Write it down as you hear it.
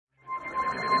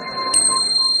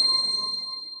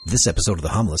This episode of The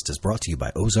Homilist is brought to you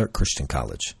by Ozark Christian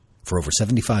College. For over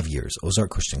 75 years, Ozark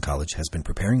Christian College has been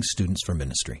preparing students for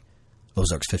ministry.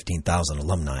 Ozark's 15,000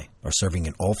 alumni are serving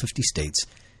in all 50 states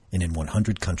and in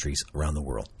 100 countries around the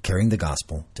world, carrying the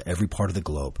gospel to every part of the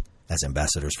globe as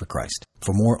ambassadors for Christ.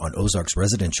 For more on Ozark's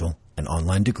residential and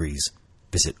online degrees,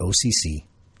 visit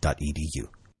occ.edu.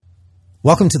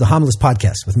 Welcome to The Homilist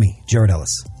Podcast with me, Jared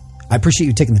Ellis. I appreciate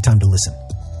you taking the time to listen.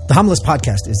 The Homilist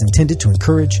Podcast is intended to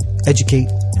encourage, educate,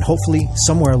 and hopefully,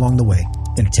 somewhere along the way,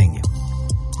 entertain you.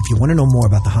 If you want to know more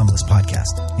about the Homilist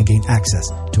Podcast and gain access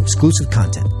to exclusive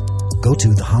content, go to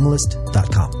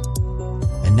thehomilist.com.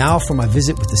 And now for my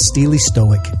visit with the steely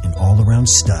stoic and all-around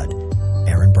stud,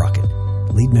 Aaron Brockett,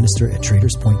 lead minister at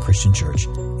Traders Point Christian Church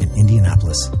in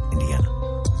Indianapolis, Indiana.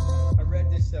 I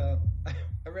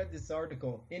read this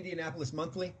article, Indianapolis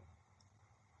Monthly.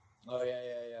 Oh, yeah.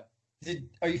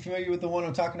 Are you familiar with the one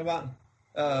I'm talking about?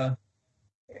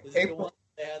 Is it the one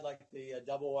they had like the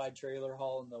double wide trailer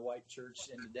haul in the white church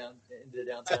into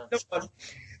downtown?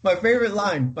 My favorite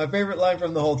line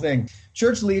from the whole thing.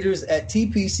 Church leaders at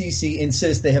TPCC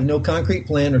insist they have no concrete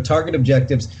plan or target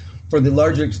objectives for the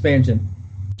larger expansion,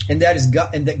 and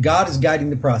that God is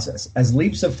guiding the process. As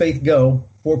leaps of faith go,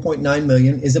 4.9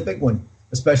 million is a big one,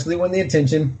 especially when the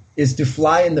intention is to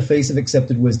fly in the face of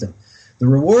accepted wisdom. The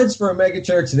rewards for a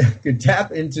megachurch that could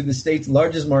tap into the state's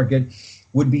largest market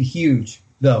would be huge,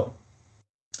 though.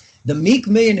 The meek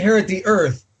may inherit the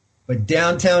earth, but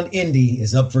downtown Indy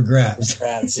is up for grabs.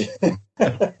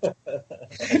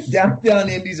 Downtown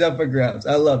Indy's up for grabs.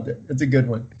 I loved it. It's a good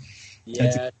one.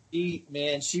 Yeah,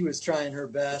 she was trying her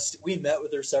best. We met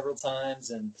with her several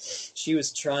times, and she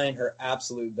was trying her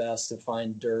absolute best to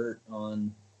find dirt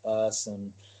on us.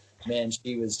 And, man,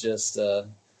 she was just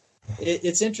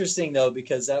it's interesting, though,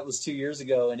 because that was 2 years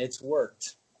ago, and it's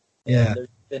worked. Yeah. There's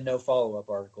been no follow-up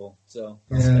article, so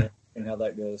yeah. And how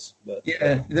that goes. But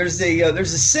yeah, there's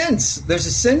a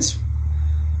sense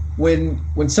when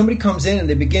somebody comes in and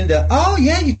they begin to, oh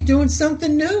yeah, you're doing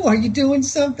something new. Are you doing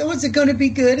something? Is it going to be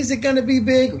good? Is it going to be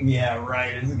big? Yeah,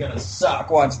 right. Is it going to suck?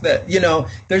 Watch that.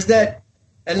 There's that,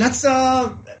 and that's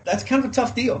kind of a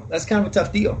tough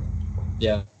deal.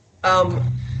 Yeah.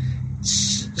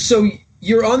 So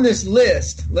you're on this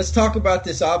list. Let's talk about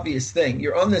this obvious thing.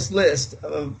 You're on this list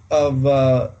of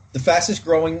the fastest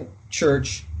growing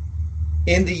church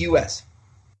in the U.S.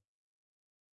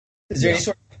 Is there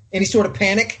any sort of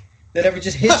panic that ever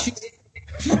just hits you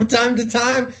from time to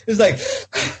time? It's like,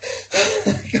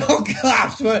 oh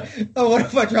gosh, what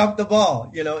if I drop the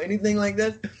ball? Anything like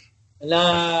that?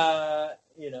 Nah,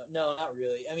 no, not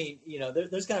really. I mean,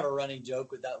 there's kind of a running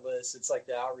joke with that list. It's like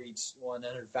the Outreach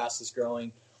 100 fastest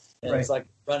growing. And It's like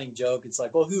a running joke. It's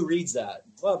like, well, who reads that?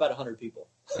 Well, about 100 people.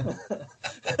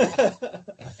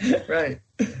 Right.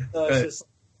 So it's just,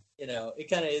 it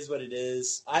kind of is what it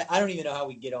is. I don't even know how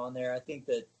we get on there. I think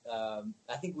that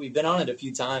I think we've been on it a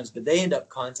few times, but they end up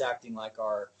contacting like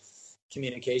our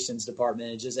communications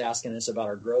department and just asking us about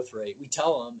our growth rate. We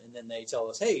tell them, and then they tell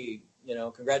us, hey,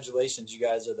 congratulations, you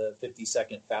guys are the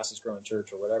 52nd fastest growing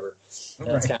church or whatever. And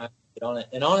that's kind of get on it.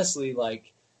 And honestly,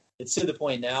 like, it's to the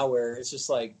point now where it's just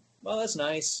like, well, that's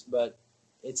nice, but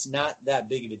it's not that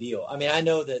big of a deal. I mean, I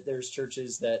know that there's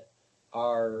churches that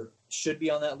should be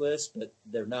on that list, but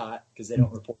they're not because they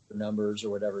don't report their numbers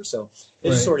or whatever. So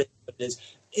it's just sort of what it is.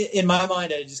 In my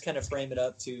mind, I just kind of frame it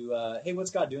up to, hey, what's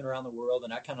God doing around the world?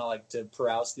 And I kind of like to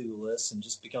browse through the list and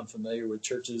just become familiar with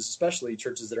churches, especially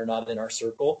churches that are not in our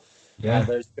circle. Yeah.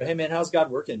 Hey, man, how's God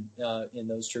working in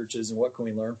those churches, and what can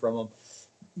we learn from them?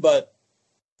 But,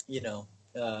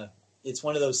 it's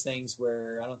one of those things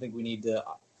where I don't think we need to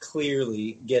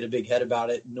clearly get a big head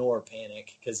about it nor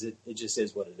panic, because it just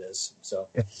is what it is. So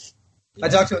yeah. I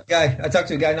talked to a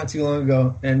guy not too long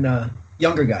ago, and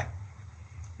younger guy,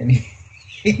 and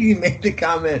he made the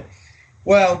comment,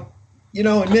 well, in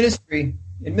ministry,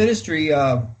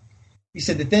 he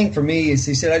said the thing for me is,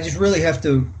 he said, I just really have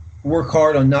to work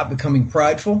hard on not becoming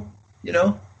prideful,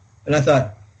 and I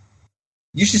thought,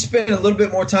 you should spend a little bit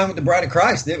more time with the bride of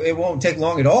Christ. It won't take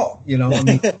long at all. I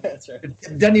mean, that's right.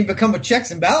 It doesn't even become a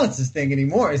checks and balances thing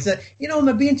anymore. It's that, am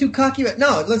I being too cocky?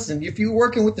 No, listen, if you're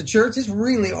working with the church, it's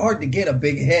really hard to get a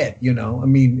big head, I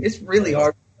mean, it's really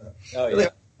hard, really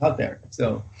hard out there.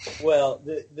 So, well,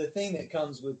 the thing that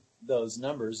comes with those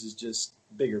numbers is just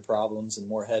bigger problems and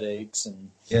more headaches.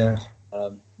 And, yeah.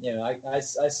 I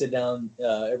sit down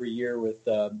every year with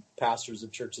pastors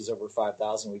of churches over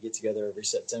 5,000. We get together every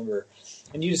September,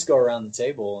 and you just go around the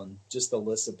table, and just the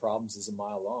list of problems is a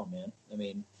mile long, man. I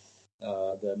mean,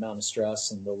 the amount of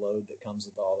stress and the load that comes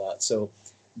with all that. So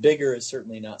bigger is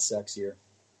certainly not sexier.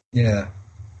 Yeah.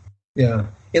 Yeah,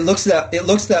 it looks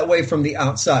that way from the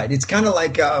outside. It's kind of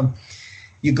like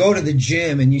you go to the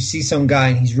gym and you see some guy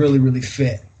and he's really really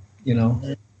fit, you know,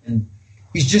 and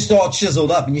he's just all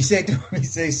chiseled up, and you say to him, you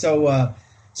say, so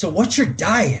what's your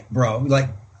diet, bro? Like,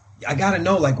 I gotta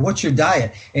know, like, what's your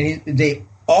diet? And they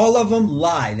all of them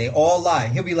lie. They all lie.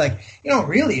 He'll be like,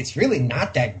 really, it's really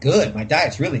not that good. My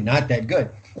diet's really not that good.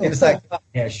 And it's like, oh,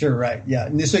 yeah, sure, right, yeah.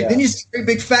 And so then you see a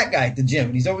big fat guy at the gym,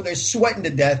 and he's over there sweating to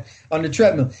death on the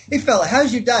treadmill. Hey, fella,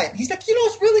 how's your diet? He's like,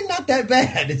 it's really not that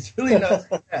bad. It's really not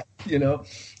that bad.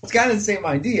 It's kind of the same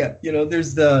idea.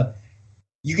 There's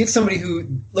you get somebody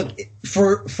who, look,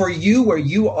 for you where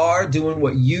you are doing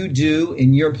what you do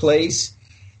in your place,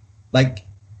 like,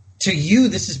 to you,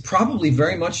 this is probably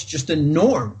very much just a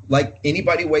norm. Like,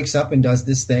 anybody wakes up and does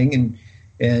this thing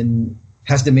and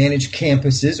has to manage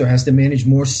campuses or has to manage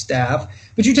more staff.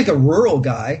 But you take a rural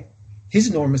guy,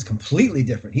 his norm is completely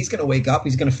different. He's going to wake up,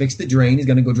 he's going to fix the drain, he's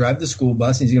going to go drive the school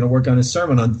bus, and he's going to work on his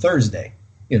sermon on Thursday,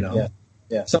 Yeah.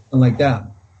 something like that.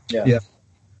 Yeah.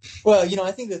 Well,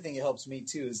 I think the thing that helps me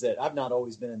too is that I've not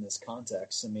always been in this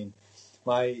context. I mean,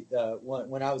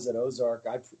 when I was at Ozark,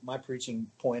 my preaching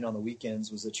point on the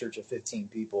weekends was a church of 15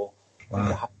 people.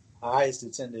 Wow. The highest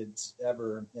attendance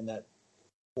ever in that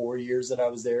 4 years that I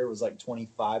was there was like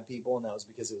 25 people, and that was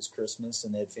because it was Christmas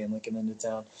and they had family come into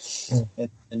town.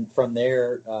 And from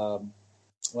there,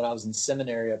 when I was in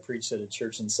seminary, I preached at a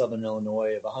church in Southern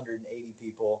Illinois of 180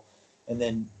 people, and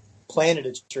then planted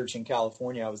a church in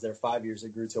California. I was there 5 years.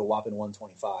 It grew to a whopping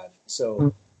 125.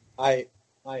 So I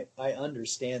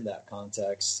understand that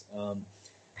context.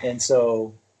 And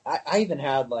so I even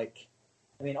had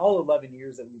all 11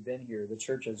 years that we've been here, the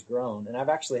church has grown. And I've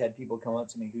actually had people come up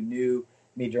to me who knew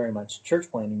me during my church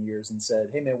planting years and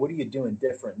said, "Hey man, what are you doing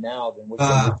different now than what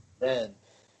you did then?"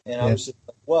 And I was just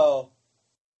like, well,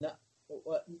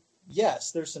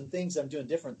 yes, there's some things I'm doing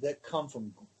different that come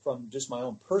from just my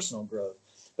own personal growth.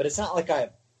 But it's not like I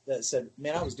said,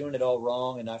 man, I was doing it all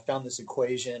wrong, and I found this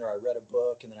equation, or I read a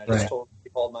book, and then I just totally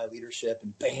called my leadership,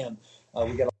 and bam,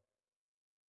 we got.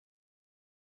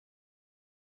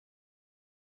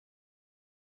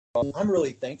 I'm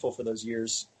really thankful for those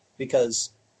years,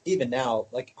 because even now,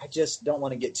 I just don't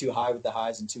want to get too high with the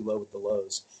highs and too low with the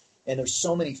lows. And there's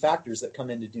so many factors that come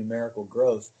into numerical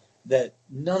growth that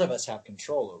none of us have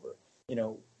control over.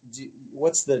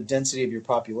 What's the density of your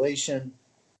population?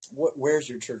 Where's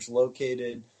your church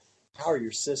located? How are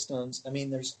your systems? I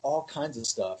mean, there's all kinds of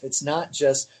stuff. It's not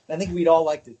just, I think we'd all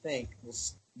like to think, well,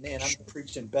 man, I'm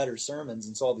preaching better sermons,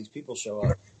 and so all these people show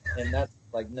up. And that's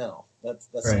no, that's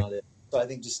not it. So I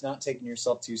think just not taking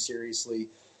yourself too seriously.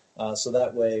 So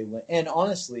that way, and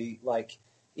honestly,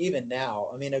 even now,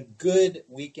 I mean, a good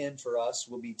weekend for us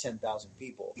will be 10,000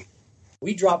 people.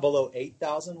 We drop below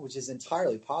 8,000, which is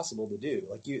entirely possible to do.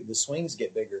 The swings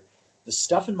get bigger. The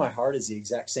stuff in my heart is the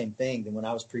exact same thing than when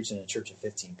I was preaching in a church of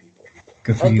 15 people.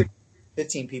 Good for you.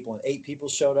 15 people and 8 people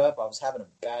showed up. I was having a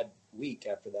bad week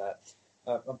after that.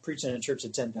 I'm preaching in a church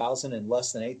of 10,000 and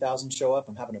less than 8,000 show up.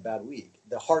 I'm having a bad week.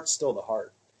 The heart's still the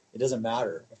heart. It doesn't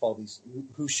matter if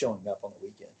who's showing up on the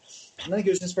weekend. And I think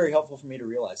it was just very helpful for me to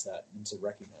realize that and to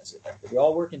recognize it. We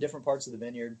all work in different parts of the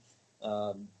vineyard.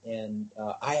 And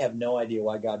I have no idea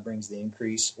why God brings the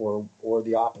increase or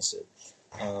the opposite.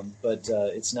 But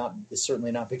it's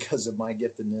certainly not because of my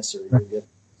giftedness or your giftedness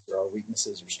or our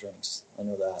weaknesses or strengths. I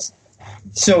know that.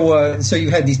 So you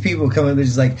had these people coming, they're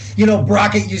just like,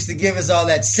 Brockett used to give us all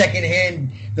that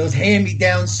secondhand, those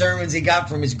hand-me-down sermons he got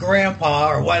from his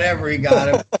grandpa or whatever he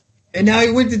got him. And now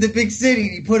he went to the big city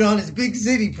and he put on his big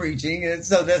city preaching. And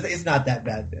so it's not that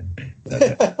bad then.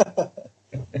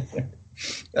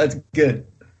 That's good.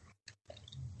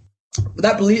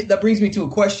 That brings me to a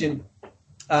question.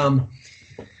 The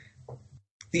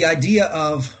idea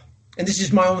of, and this is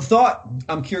just my own thought,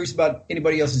 I'm curious about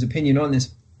anybody else's opinion on this,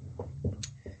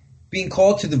 being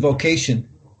called to the vocation.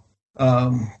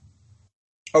 Are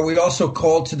we also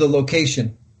called to the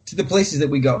location, to the places that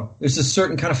we go? There's a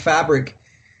certain kind of fabric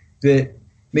that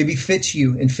maybe fits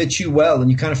you and fits you well, and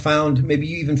you kind of maybe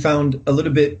you even found a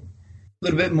little bit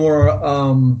more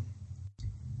a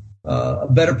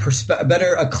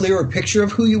clearer picture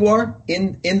of who you are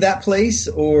in that place,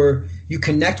 or you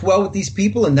connect well with these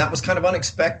people, and that was kind of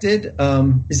unexpected.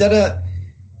 Is that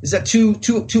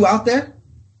too out there?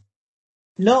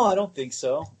 No, I don't think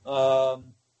so. I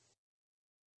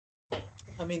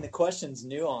mean, the question's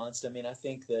nuanced. I mean, I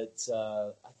think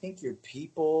that your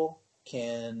people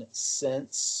can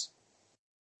sense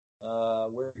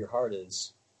where your heart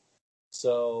is.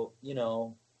 So,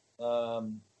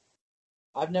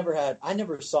 I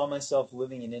never saw myself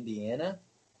living in Indiana.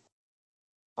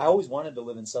 I always wanted to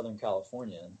live in Southern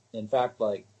California. In fact,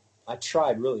 I I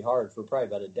tried really hard for probably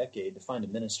about a decade to find a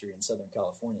ministry in Southern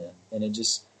California, and it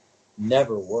just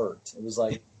never worked. It was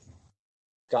like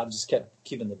God just kept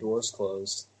keeping the doors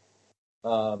closed.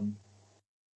 And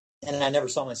I never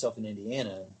saw myself in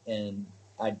Indiana, and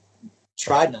I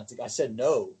tried not to. I said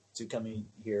no to coming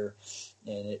here,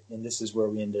 and this is where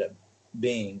we ended up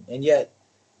being. And yet,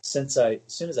 as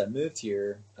soon as I moved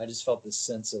here, I just felt this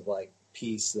sense of like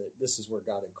peace that this is where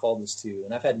God had called us to,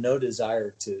 and I've had no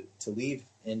desire to leave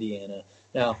Indiana.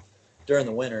 Now, during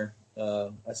the winter,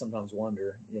 I sometimes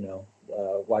wonder,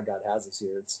 why God has us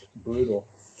here. It's brutal,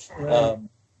 Right.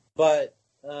 but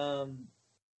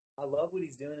I love what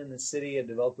He's doing in the city. I've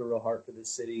developed a real heart for this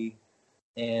city,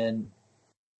 and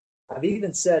I've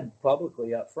even said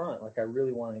publicly up front, like I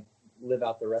really want to live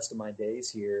out the rest of my days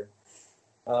here.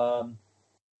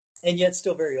 And yet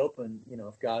still very open,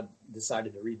 if God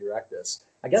decided to redirect us.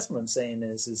 I guess what I'm saying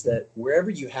is that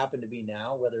wherever you happen to be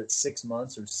now, whether it's 6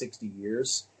 months or 60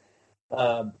 years,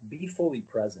 be fully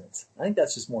present. I think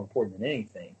that's just more important than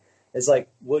anything. It's like,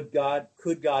 could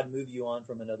God move you on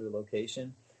from another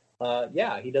location?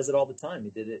 Yeah, He does it all the time. He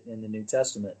did it in the New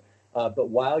Testament. But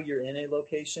while you're in a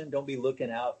location, don't be looking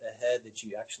out ahead that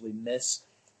you actually miss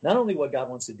not only what God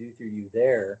wants to do through you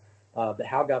there, but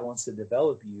how God wants to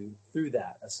develop you through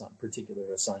that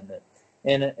particular assignment.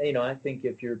 And, I think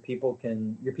if your people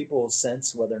will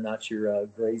sense whether or not you're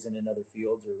grazing in other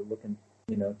fields or looking,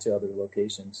 to other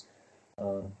locations.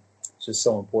 It's just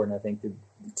so important, I think,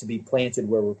 to be planted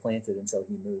where we're planted until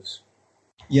He moves.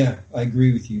 Yeah, I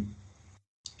agree with you.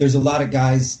 There's a lot of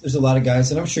guys,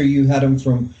 and I'm sure you had them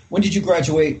from, when did you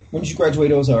graduate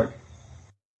Ozark?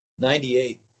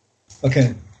 98.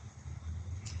 Okay.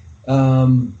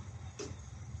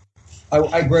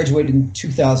 I graduated in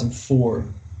 2004,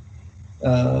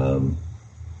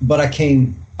 but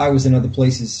I was in other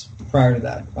places prior to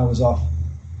that. I was off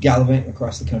gallivanting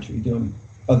across the country doing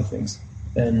other things.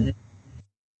 And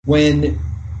when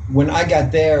I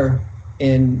got there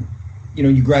and,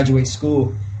 you graduate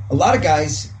school, a lot of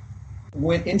guys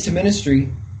went into ministry,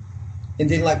 and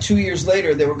then like 2 years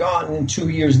later they were gone, and 2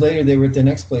 years later they were at the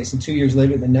next place, and 2 years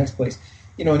later the next place.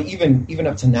 And even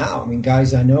up to now, I mean,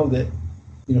 guys I know that,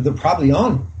 they're probably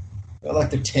on like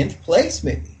their 10th place,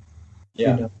 maybe.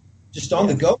 Yeah. Just on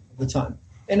the go all the time.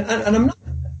 And I'm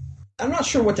not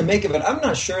sure what to make of it. I'm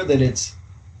not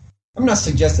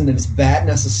suggesting that it's bad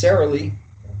necessarily,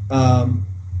 but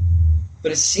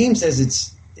it seems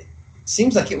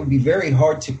like it would be very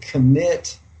hard to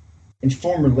commit and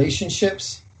form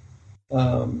relationships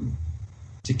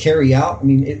to carry out. I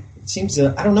mean, it seems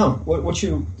I don't know. What's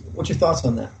your thoughts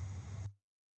on that?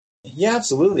 Yeah,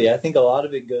 absolutely. I think a lot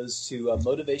of it goes to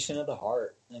motivation of the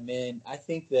heart. I mean, I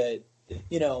think that, I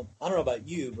don't know about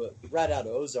you, but right out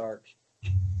of Ozark,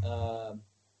 I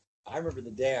remember the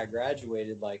day I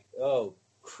graduated, like, oh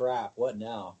crap, what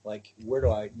now? Like, where do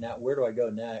I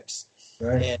go next?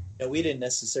 Right. And we didn't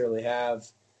necessarily have,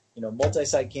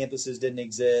 multi-site campuses didn't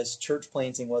exist. Church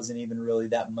planting wasn't even really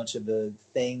that much of a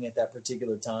thing at that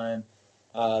particular time.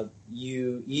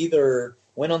 You either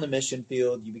went on the mission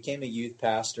field, you became a youth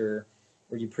pastor,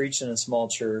 or you preached in a small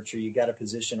church, or you got a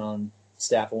position on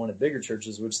staff at one of the bigger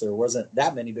churches, which there wasn't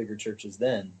that many bigger churches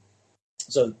then.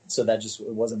 So that just, it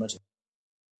wasn't much.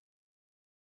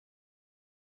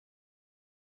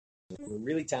 We're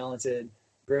really talented,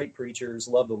 great preachers,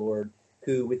 love the Lord,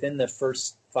 who within the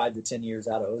first 5 to 10 years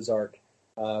out of Ozark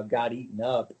got eaten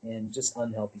up in just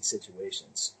unhealthy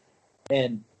situations.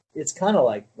 And it's kind of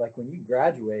like when you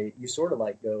graduate, you sort of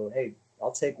like go, hey,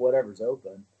 I'll take whatever's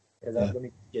open because let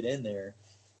me get in there.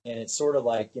 And it's sort of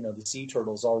like, the sea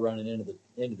turtles all running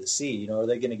into the sea. Are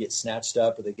they going to get snatched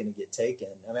up? Are they going to get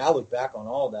taken? I mean, I look back on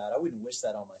all that. I wouldn't wish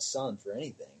that on my son for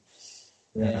anything.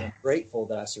 Yeah. And I'm grateful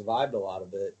that I survived a lot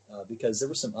of it because there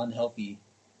were some unhealthy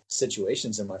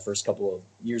situations in my first couple of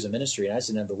years of ministry, and I just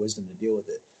didn't have the wisdom to deal with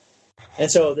it. And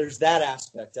so there's that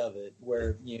aspect of it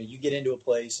where, you get into a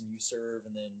place and you serve,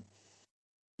 and then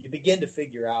you begin to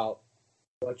figure out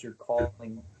what your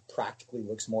calling practically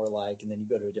looks more like, and then you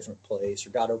go to a different place, or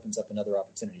God opens up another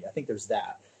opportunity. I think there's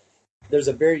that. There's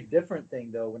a very different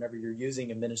thing, though, whenever you're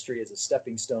using a ministry as a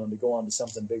stepping stone to go on to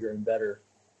something bigger and better.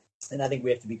 And I think we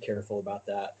have to be careful about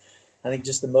that. I think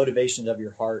just the motivations of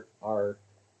your heart are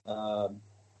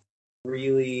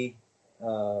really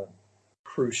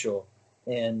crucial.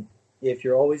 And if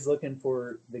you're always looking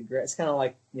for it's kind of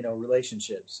like,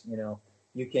 relationships,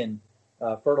 you can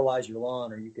fertilize your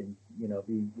lawn, or you can,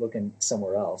 be looking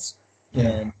somewhere else. Yeah.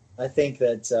 And I think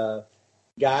that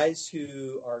guys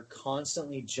who are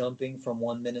constantly jumping from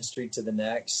one ministry to the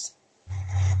next,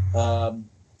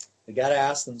 they got to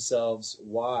ask themselves,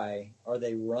 why are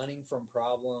they running from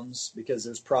problems? Because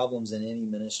there's problems in any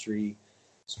ministry,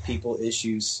 people,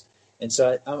 issues. And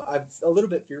so I'm a little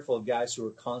bit fearful of guys who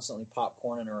are constantly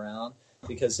popcorning around,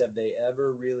 because have they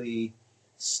ever really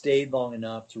stayed long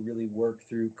enough to really work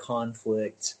through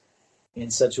conflict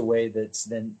in such a way that's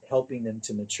then helping them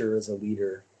to mature as a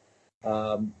leader?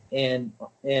 And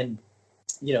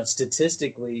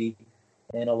statistically,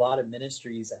 in a lot of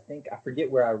ministries, I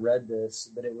forget where I read this,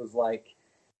 but it was like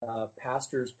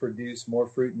pastors produce more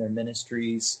fruit in their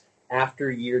ministries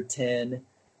after year 10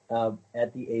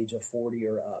 at the age of 40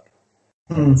 or up.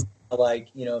 Like,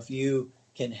 if you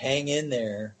can hang in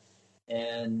there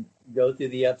and go through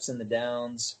the ups and the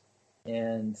downs.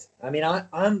 And I mean,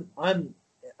 I'm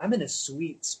in a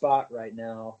sweet spot right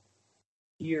now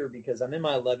here, because I'm in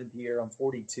my 11th year, I'm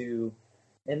 42.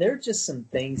 And there are just some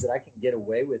things that I can get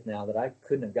away with now that I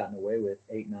couldn't have gotten away with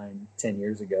 8, 9, 10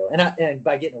 years ago. And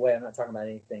by getting away, I'm not talking about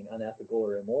anything unethical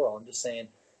or immoral. I'm just saying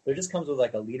there just comes with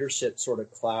like a leadership sort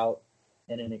of clout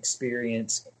and an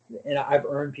experience. And I've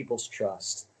earned people's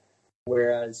trust,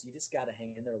 whereas you just got to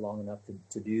hang in there long enough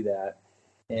to do that.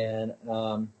 And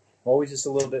I'm always just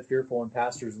a little bit fearful when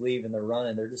pastors leave and they're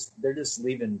running. They're just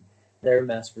leaving their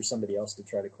mess for somebody else to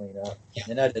try to clean up. Yeah.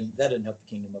 And that didn't help the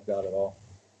kingdom of God at all.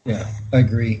 Yeah, I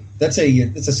agree. That's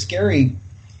a scary.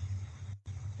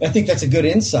 I think that's a good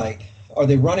insight. Are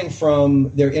they running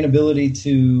from their inability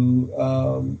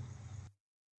to,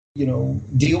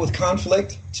 deal with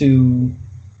conflict? To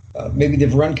maybe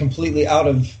they've run completely out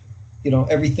of,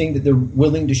 everything that they're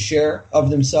willing to share of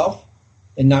themselves,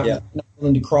 and not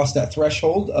willing to cross that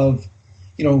threshold of,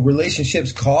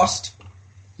 relationships cost.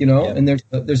 And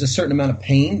there's a certain amount of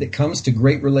pain that comes to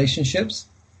great relationships.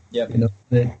 Yep.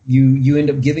 That you end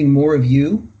up giving more of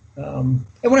you. And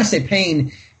when I say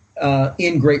pain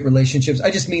in great relationships, I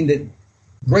just mean that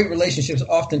great relationships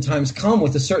oftentimes come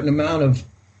with a certain amount of,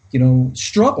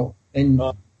 struggle and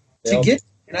to get.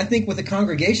 And I think with the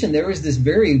congregation, there is this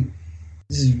very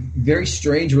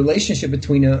strange relationship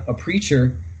between a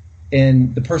preacher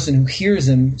and the person who hears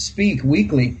him speak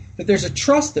weekly. That there's a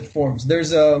trust that forms.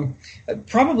 There's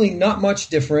probably not much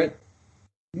different.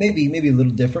 Maybe a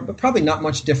little different, but probably not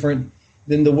much different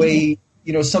than the way,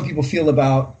 some people feel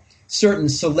about certain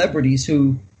celebrities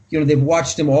who, they've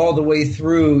watched them all the way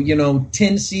through,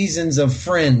 10 seasons of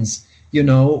Friends,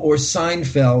 or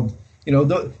Seinfeld,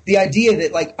 the idea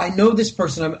that like, I know this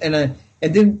person and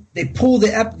then they pull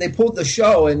the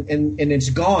show and it's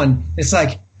gone. It's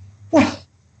like, well,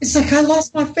 it's like I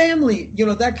lost my family,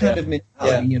 that kind of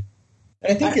mentality. Yeah.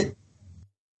 And I think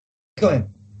go ahead.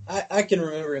 I can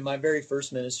remember in my very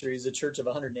first ministry, it was a church of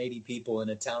 180 people in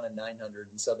a town of 900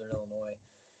 in Southern Illinois.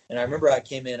 And I remember I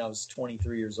came in, I was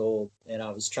 23 years old, and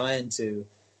I was trying to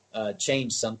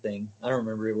change something. I don't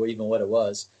remember even what it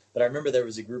was, but I remember there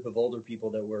was a group of older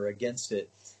people that were against it.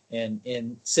 And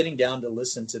in sitting down to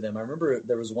listen to them, I remember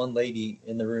there was one lady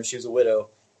in the room, she was a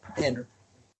widow, and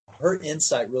her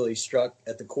insight really struck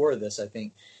at the core of this, I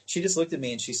think. She just looked at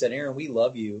me and she said, "Aaron, we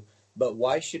love you, but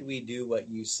why should we do what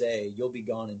you say? You'll be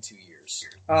gone in 2 years."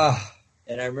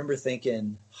 And I remember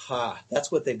thinking,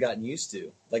 that's what they've gotten used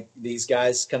to. Like these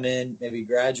guys come in, maybe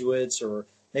graduates or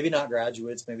maybe not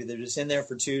graduates. Maybe they're just in there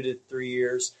for 2 to 3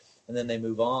 years and then they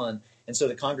move on. And so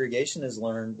the congregation has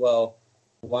learned, well,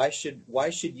 why should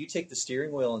you take the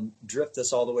steering wheel and drift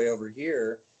us all the way over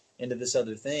here into this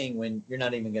other thing when you're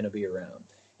not even going to be around?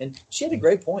 And she had a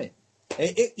great point.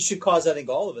 It should cause, I think,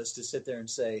 all of us to sit there and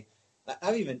say,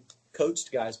 I've even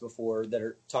coached guys before that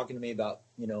are talking to me about,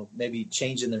 maybe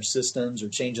changing their systems or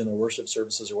changing their worship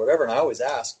services or whatever. And I always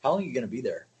ask, how long are you going to be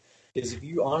there? Because if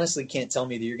you honestly can't tell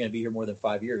me that you're going to be here more than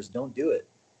 5 years, don't do it.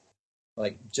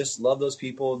 Like, just love those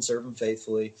people and serve them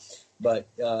faithfully. But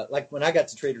like when I got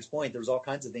to Trader's Point, there was all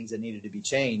kinds of things that needed to be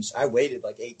changed. I waited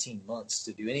like 18 months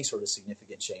to do any sort of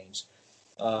significant change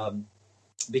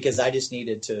because I just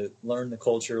needed to learn the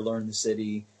culture, learn the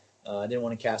city. I didn't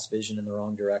want to cast vision in the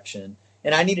wrong direction.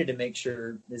 And I needed to make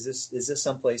sure, is this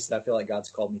someplace that I feel like God's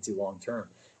called me to long term?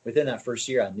 Within that first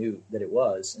year, I knew that it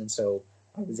was. And so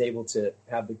I was able to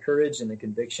have the courage and the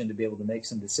conviction to be able to make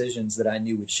some decisions that I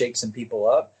knew would shake some people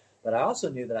up. But I also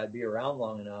knew that I'd be around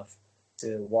long enough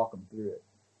to walk them through it.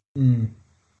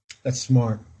 That's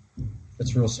smart.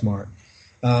 That's real smart.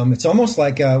 It's almost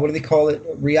like, what do they call it?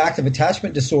 Reactive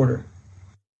attachment disorder.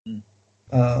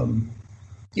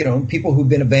 People who've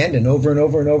been abandoned over and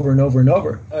over and over and over and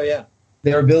over. Oh, yeah.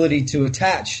 Their ability to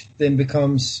attach then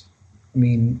becomes,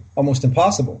 almost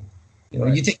impossible.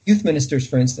 Right. You take youth ministers,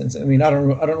 for instance. I don't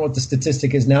know what the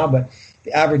statistic is now, but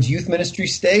the average youth ministry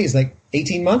stay is like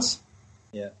 18 months.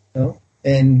 Yeah.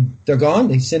 And they're gone.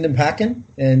 They send them packing,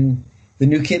 and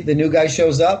the new guy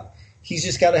shows up. He's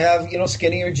just got to have,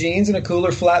 skinnier jeans and a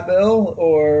cooler flat bill,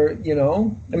 or,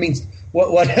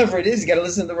 whatever it is. You got to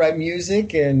listen to the right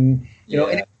music, and,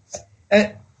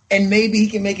 and maybe he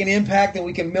can make an impact, and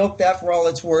we can milk that for all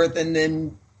it's worth. And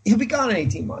then he'll be gone in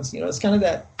 18 months. It's kind of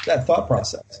that thought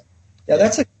process. Yeah.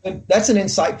 That's an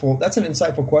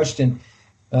insightful question,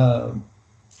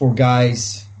 for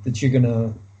guys that you're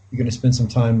going to spend some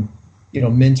time,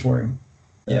 mentoring.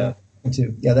 Yeah.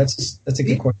 Too. Yeah. That's a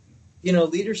good question.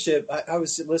 Leadership, I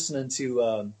was listening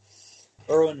to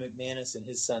Erwin McManus and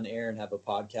his son Aaron have a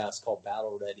podcast called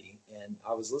Battle Ready. And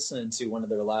I was listening to one of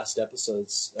their last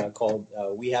episodes called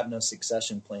We Have No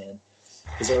Succession Plan.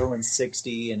 Because Erwin's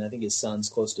 60 and I think his son's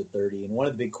close to 30. And one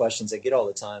of the big questions I get all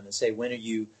the time is, hey, when are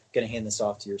you going to hand this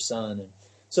off to your son? And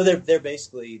so they're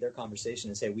basically, their conversation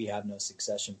is, hey, we have no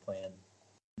succession plan,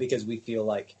 because we feel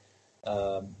like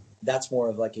that's more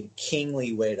of like a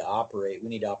kingly way to operate. We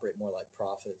need to operate more like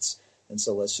prophets. And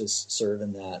so let's just serve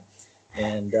in that.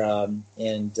 And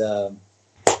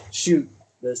shoot,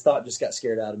 this thought just got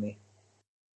scared out of me.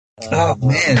 Oh,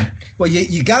 man. Well,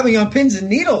 you got me on pins and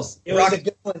needles. It was a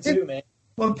good one too, man.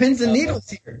 Well, pins and needles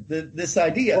here, this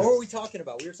idea. What were we talking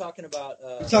about? We were talking about...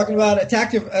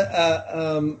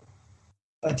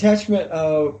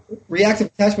 reactive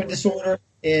attachment disorder,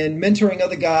 and mentoring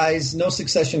other guys, no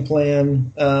succession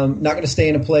plan, not going to stay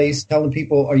in a place, telling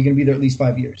people, are you going to be there at least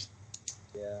 5 years?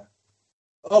 Yeah.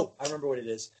 Oh, I remember what it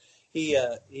is.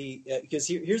 Because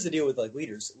here's the deal with like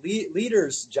leaders.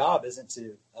 Leaders' job isn't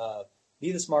to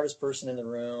be the smartest person in the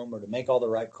room, or to make all the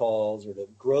right calls, or to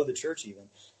grow the church even.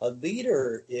 A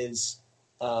leader is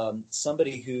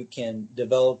somebody who can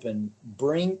develop and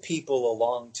bring people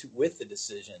along with the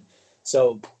decision.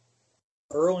 So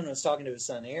Erwin was talking to his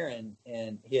son Aaron,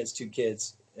 and he has two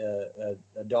kids,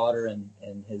 a daughter and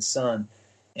his son.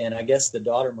 And I guess the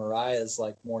daughter, Mariah, is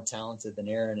like more talented than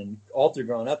Aaron. And all through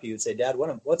growing up, he would say, Dad,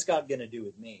 what's God going to do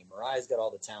with me? Mariah's got all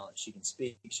the talent. She can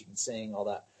speak, she can sing, all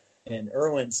that. And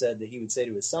Erwin said that he would say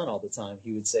to his son all the time,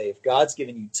 he would say, if God's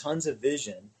given you tons of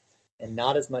vision and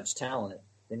not as much talent,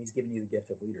 then he's given you the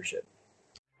gift of leadership.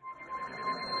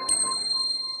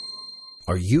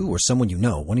 Are you or someone you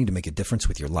know wanting to make a difference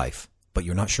with your life, but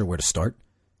you're not sure where to start?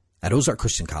 At Ozark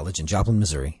Christian College in Joplin,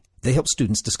 Missouri, they help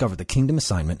students discover the kingdom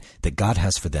assignment that God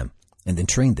has for them and then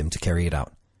train them to carry it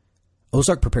out.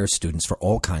 Ozark prepares students for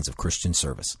all kinds of Christian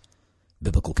service: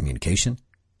 biblical communication,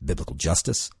 biblical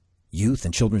justice, youth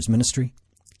and children's ministry,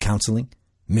 counseling,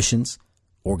 missions,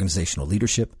 organizational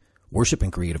leadership, worship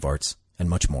and creative arts, and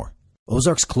much more.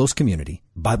 Ozark's close community,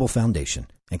 Bible foundation,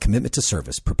 and commitment to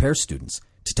service prepares students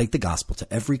to take the gospel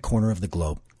to every corner of the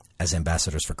globe as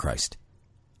ambassadors for Christ.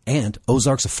 And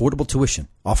Ozark's affordable tuition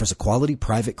offers a quality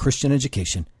private Christian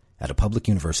education at a public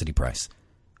university price.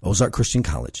 Ozark Christian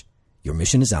College. Your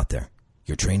mission is out there.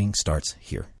 Your training starts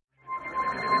here.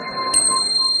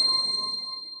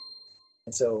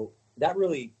 And so that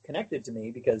really connected to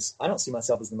me, because I don't see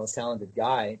myself as the most talented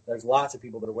guy. There's lots of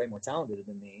people that are way more talented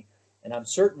than me. And I'm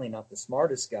certainly not the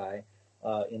smartest guy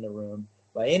in the room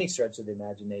by any stretch of the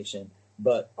imagination.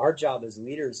 But our job as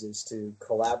leaders is to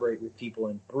collaborate with people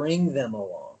and bring them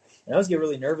along. And I always get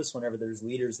really nervous whenever there's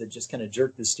leaders that just kind of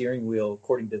jerk the steering wheel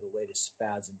according to the latest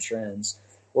fads and trends,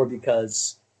 or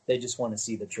because they just want to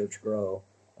see the church grow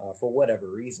for whatever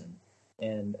reason.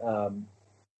 And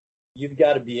you've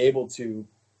got to be able to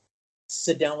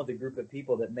sit down with a group of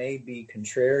people that may be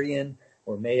contrarian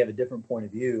or may have a different point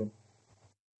of view,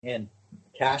 and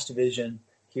cast vision,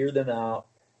 hear them out,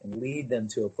 and lead them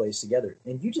to a place together.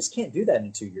 And you just can't do that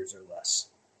in 2 years or less.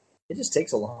 It just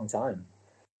takes a long time.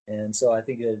 And so I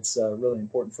think it's really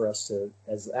important for us to,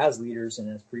 as leaders and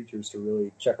as preachers, to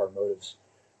really check our motives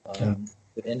and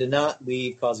to not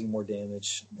leave causing more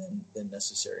damage than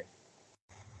necessary.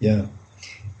 Yeah.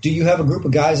 Do you have a group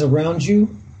of guys around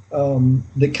you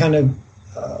that kind of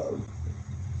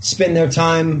spend their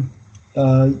time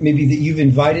maybe that you've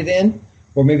invited in,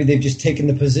 or maybe they've just taken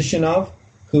the position of,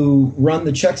 who run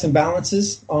the checks and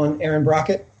balances on Aaron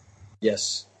Brockett?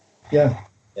 Yes. Yeah.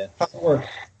 Yeah. How's it work?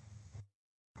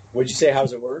 What'd you say?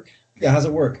 How's it work? Yeah, how's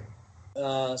it work?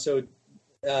 So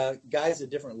guys at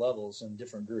different levels and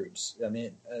different groups. I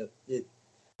mean,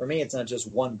 for me, it's not just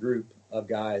one group of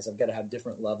guys. I've got to have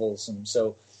different levels. And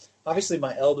so obviously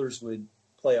my elders would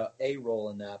play a role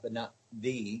in that, but not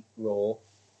the role.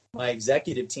 My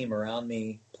executive team around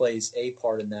me plays a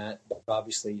part in that, but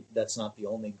obviously that's not the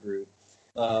only group.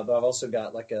 But I've also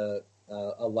got like a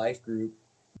life group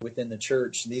within the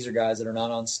church. These are guys that are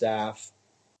not on staff.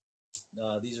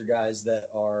 These are guys that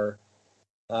are,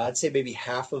 I'd say maybe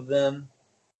half of them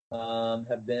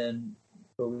have been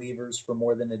believers for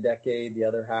more than a decade. The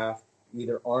other half,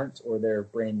 either aren't or they're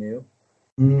brand new.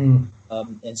 Mm.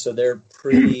 And so they're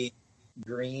pretty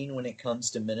green when it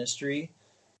comes to ministry.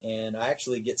 And I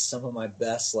actually get some of my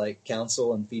best like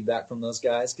counsel and feedback from those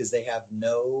guys because they have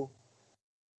no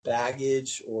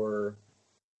baggage or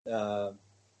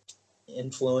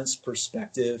influence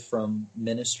perspective from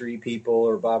ministry people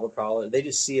or Bible college. They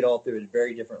just see it all through a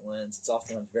very different lens. It's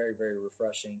often very, very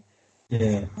refreshing.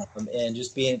 Yeah. And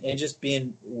just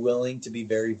being willing to be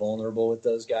very vulnerable with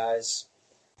those guys,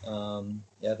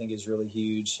 I think is really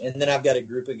huge. And then I've got a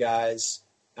group of guys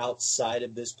outside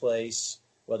of this place,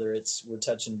 whether it's we're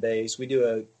touching base. We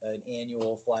do an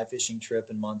annual fly fishing trip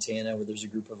in Montana where there's a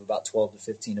group of about 12 to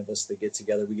 15 of us that get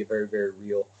together. We get very, very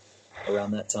real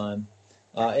around that time.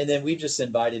 And then we've just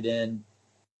invited in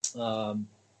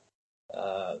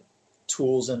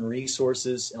tools and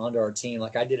resources onto our team.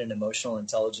 Like I did an emotional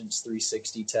intelligence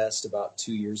 360 test about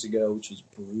 2 years ago, which was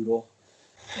brutal.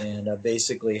 And I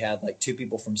basically had like 2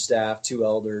 people from staff, 2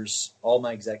 elders, all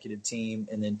my executive team,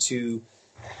 and then 2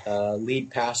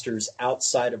 lead pastors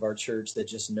outside of our church that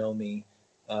just know me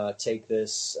take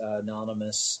this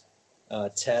anonymous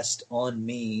test on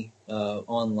me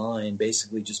online,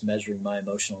 basically just measuring my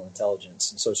emotional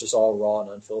intelligence. And so it's just all raw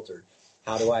and unfiltered.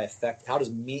 How does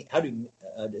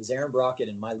Aaron Brockett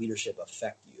and my leadership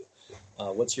affect you?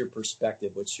 What's your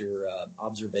perspective? What's your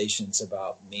observations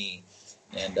about me?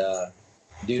 And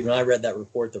dude, when I read that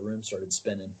report, the room started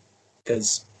spinning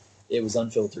because it was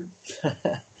unfiltered.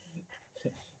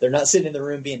 They're not sitting in the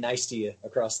room being nice to you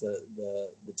across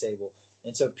the table.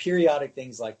 And so periodic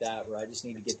things like that where I just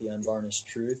need to get the unvarnished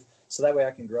truth so that way I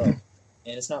can grow. And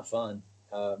it's not fun.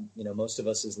 Most of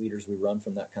us as leaders, we run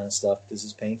from that kind of stuff because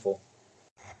it's painful.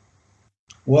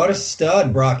 What a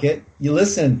stud, Brockett. You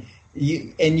listen,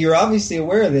 and you're obviously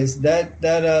aware of this.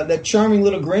 That charming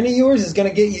little grin of yours is going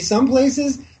to get you some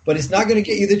places, but it's not going to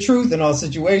get you the truth in all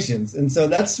situations. And so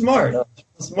that's smart. No,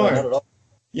 smart. not at all.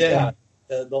 Yeah.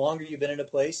 The longer you've been in a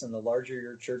place and the larger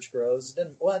your church grows,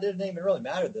 it didn't even really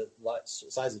matter the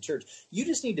size of the church. You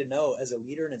just need to know as a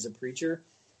leader and as a preacher,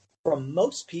 from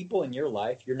most people in your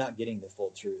life, you're not getting the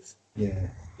full truth. Yeah.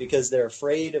 Because they're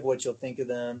afraid of what you'll think of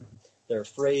them. They're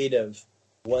afraid of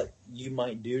what you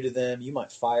might do to them. You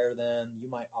might fire them. You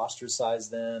might ostracize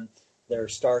them. They're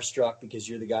starstruck because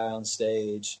you're the guy on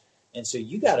stage. And so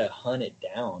you got to hunt it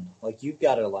down. Like you've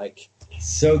got to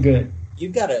so good.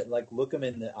 You've got to look them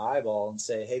in the eyeball and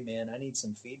say, hey man, I need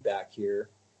some feedback here.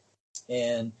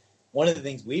 And one of the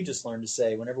things we've just learned to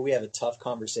say whenever we have a tough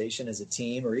conversation as a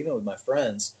team or even with my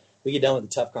friends, we get done with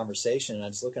a tough conversation and I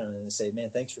just look at them and say,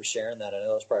 man, thanks for sharing that. I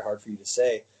know it's probably hard for you to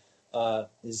say. Are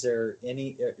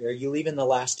you leaving the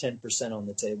last 10% on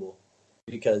the table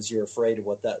because you're afraid of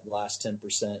what that last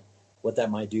 10%, what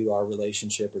that might do to our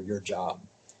relationship or your job?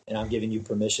 And I'm giving you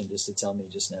permission just to tell me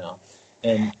just now.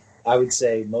 And I would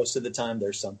say most of the time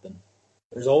there's something.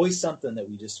 There's always something that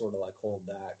we just sort of hold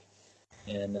back.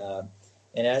 And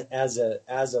as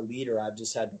a leader, I've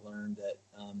just had to learn that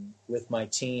with my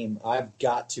team, I've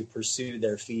got to pursue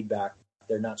their feedback.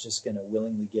 They're not just going to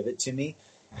willingly give it to me.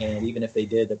 And even if they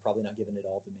did, they're probably not giving it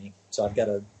all to me. So I've got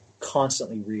to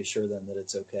constantly reassure them that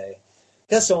it's okay.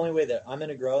 That's the only way that I'm going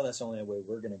to grow. And that's the only way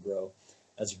we're going to grow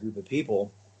as a group of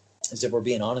people is if we're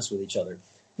being honest with each other.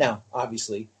 Now,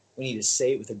 obviously, we need to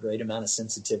say it with a great amount of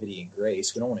sensitivity and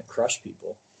grace. We don't want to crush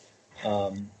people.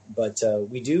 But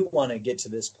we do want to get to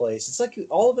this place. It's like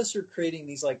all of us are creating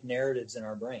these narratives in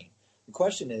our brain. The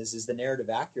question is the narrative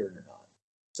accurate or not?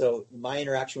 So my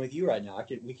interaction with you right now,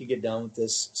 we could get done with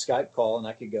this Skype call and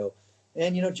I could go,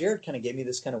 and Jared kind of gave me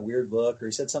this kind of weird look, or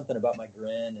he said something about my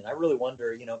grin, and I really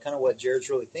wonder, kind of what Jared's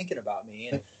really thinking about me.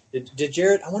 And did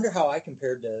Jared? I wonder how I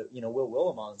compared to Will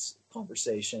Willimon's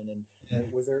conversation,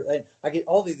 and was there? I get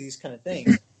all of these kind of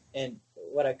things, and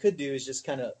what I could do is just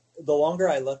kind of the longer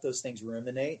I let those things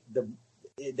ruminate,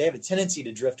 they have a tendency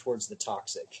to drift towards the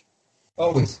toxic.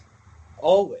 Always,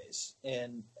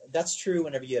 and that's true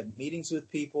whenever you have meetings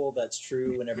with people. That's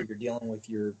true whenever you're dealing with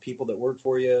your people that work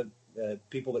for you.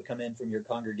 People that come in from your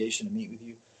congregation to meet with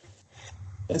you.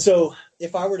 And so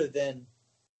if I were to then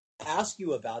ask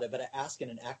you about it, but I ask in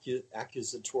an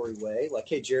accusatory way, like,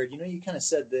 hey, Jared, you kind of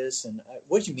said this, and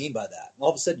what'd you mean by that? And all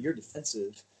of a sudden you're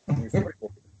defensive, and you're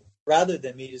critical, rather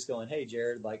than me just going, hey,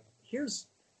 Jared, here's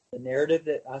the narrative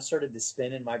that I started to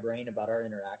spin in my brain about our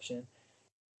interaction.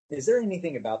 Is there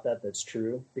anything about that that's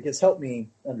true? Because help me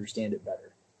understand it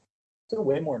better. So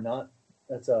way more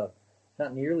that's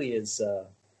not nearly as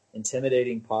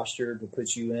intimidating posture to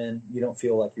put you in. You don't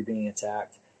feel like you're being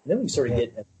attacked. And then we sort of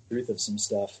get at the truth of some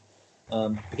stuff.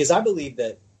 Because I believe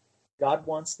that God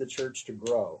wants the church to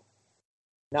grow,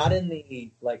 not in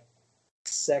the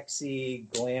sexy,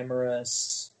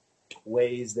 glamorous,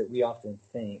 ways that we often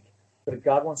think. But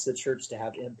God wants the church to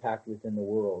have impact within the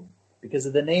world because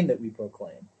of the name that we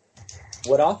proclaim.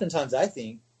 What oftentimes I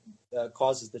think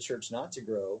causes the church not to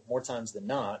grow more times than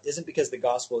not isn't because the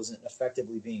gospel isn't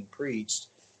effectively being preached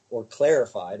or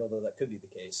clarified, although that could be the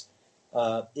case,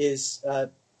 is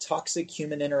toxic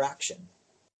human interaction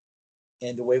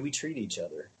and the way we treat each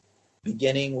other,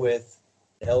 beginning with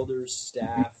elders,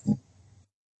 staff,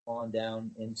 on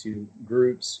down into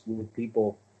groups with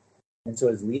people. And so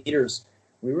as leaders,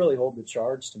 we really hold the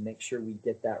charge to make sure we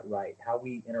get that right. How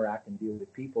we interact and deal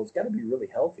with people, it's got to be really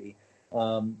healthy,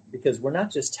 because we're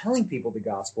not just telling people the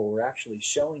gospel, we're actually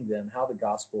showing them how the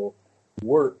gospel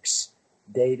works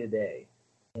day to day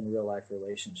in real life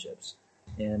relationships.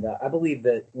 And I believe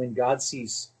that when God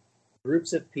sees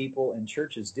groups of people and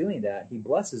churches doing that, he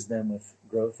blesses them with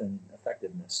growth and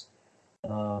effectiveness.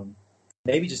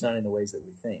 Maybe just not in the ways that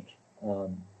we think.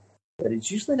 But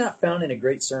it's usually not found in a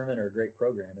great sermon or a great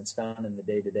program. It's found in the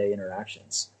day-to-day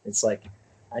interactions. It's like,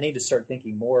 I need to start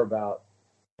thinking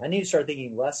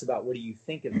less about what do you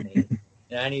think of me,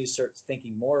 and I need to start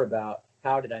thinking more about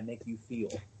how did I make you feel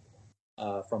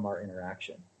from our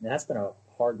interaction. And that's been a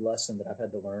hard lesson that I've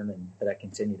had to learn and that I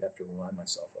continue to have to remind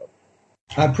myself of.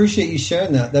 I appreciate you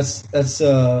sharing that. That's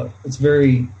it's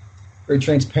very, very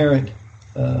transparent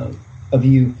of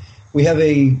you. We have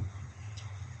a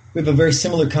very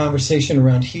similar conversation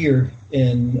around here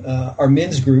in our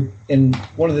men's group, and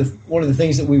one of the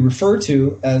things that we refer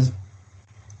to as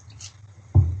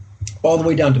all the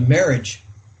way down to marriage,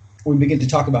 when we begin to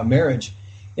talk about marriage,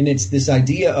 and it's this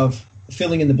idea of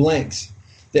filling in the blanks,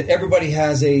 that everybody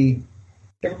has a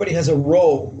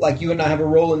role, like you and I have a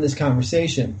role in this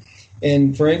conversation.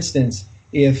 And for instance,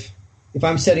 if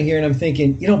I'm sitting here and I'm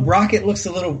thinking, Brockett looks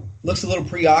a little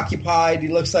preoccupied. He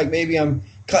looks like maybe I'm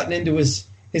cutting into his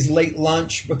late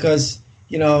lunch because,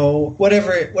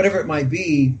 whatever it might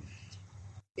be,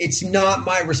 it's not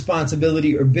my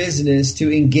responsibility or business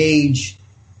to engage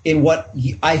in what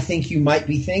I think you might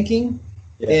be thinking.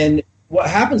 Yeah. And what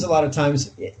happens a lot of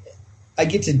times, I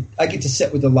get to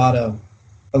sit with a lot of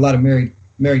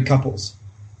married couples,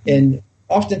 and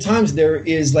oftentimes there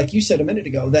is, like you said a minute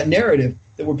ago, that narrative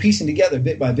that we're piecing together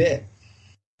bit by bit,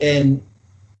 and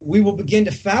we will begin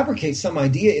to fabricate some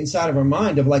idea inside of our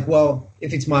mind of like, well,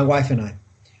 if it's my wife and I,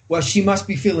 well, she must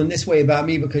be feeling this way about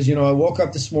me because, I woke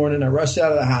up this morning, I rushed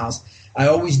out of the house. I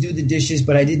always do the dishes,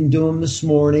 but I didn't do them this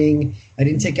morning. I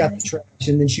didn't take out the trash.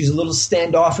 And then she's a little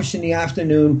standoffish in the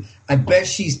afternoon. I bet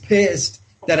she's pissed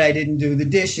that I didn't do the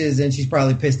dishes, and she's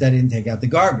probably pissed that I didn't take out the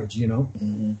garbage,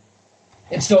 Mm-hmm.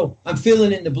 And so I'm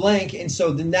filling in the blank, and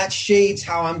so then that shades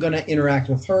how I'm going to interact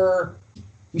with her.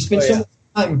 We spend so much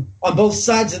time on both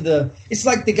sides of it's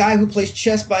like the guy who plays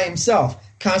chess by himself,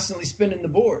 constantly spinning the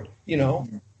board,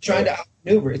 trying to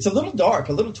outmaneuver. It's a little dark,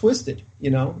 a little twisted,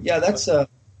 Yeah, that's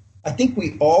I think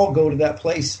we all go to that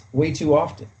place way too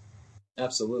often.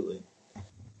 Absolutely.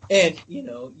 And,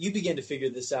 you begin to figure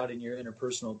this out in your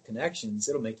interpersonal connections,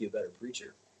 it'll make you a better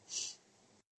preacher.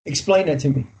 Explain that to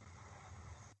me.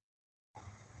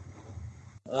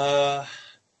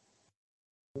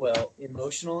 Well,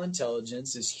 emotional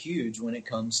intelligence is huge when it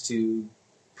comes to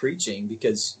preaching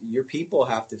because your people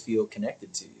have to feel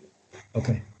connected to you.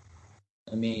 Okay.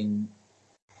 I mean,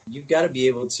 you've got to be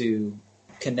able to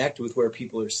connect with where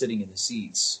people are sitting in the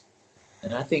seats.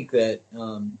 And I think that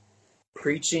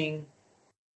preaching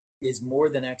is more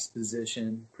than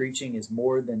exposition. Preaching is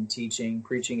more than teaching.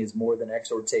 Preaching is more than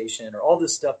exhortation, or all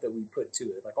this stuff that we put to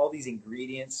it, like all these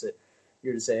ingredients that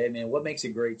you're to say, hey, man, what makes a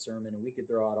great sermon? And we could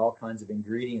throw out all kinds of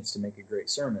ingredients to make a great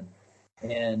sermon.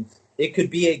 And it could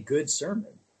be a good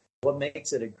sermon. What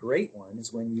makes it a great one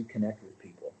is when you connect with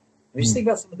people. I mean, just think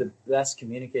about some of the best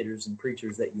communicators and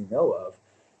preachers that you know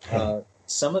of.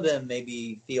 Some of them may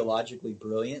be theologically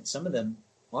brilliant. Some of them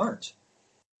aren't.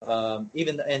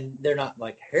 And they're not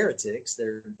like heretics.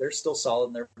 They're still solid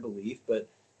in their belief, but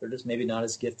they're just maybe not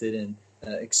as gifted in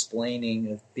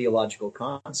explaining a theological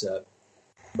concept.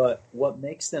 But what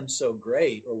makes them so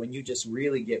great, or when you just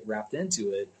really get wrapped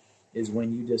into it, is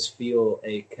when you just feel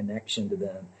a connection to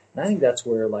them. And I think that's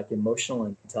where like emotional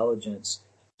intelligence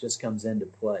just comes into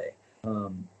play.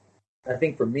 I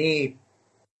think for me,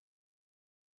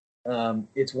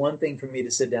 it's one thing for me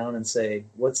to sit down and say,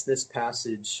 what's this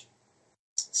passage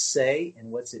say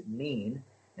and what's it mean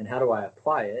and how do I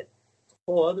apply it? It's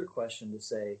a whole other question to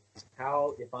say,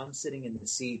 how, if I'm sitting in the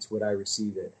seats, would I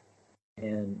receive it?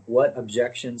 And what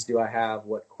objections do I have?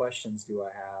 What questions do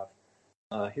I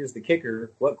have? Here's the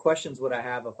kicker. What questions would I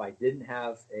have if I didn't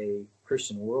have a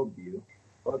Christian worldview?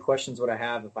 What questions would I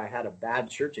have if I had a bad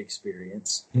church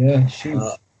experience? Yeah,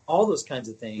 sure. All those kinds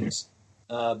of things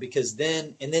because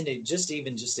then it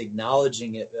just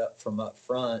acknowledging it from up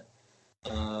front,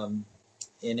 and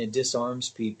it disarms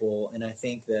people. And I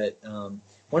think that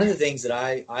one of the things that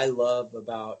I love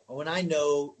about when I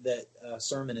know that a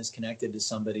sermon is connected to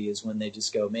somebody is when they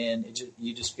just go, man,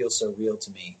 you just feel so real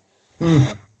to me.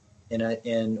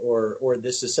 Or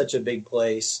this is such a big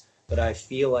place, but I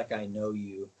feel like I know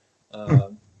you.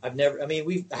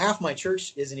 Half my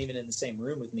church isn't even in the same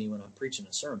room with me when I'm preaching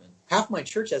a sermon. Half my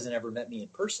church hasn't ever met me in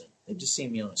person. They've just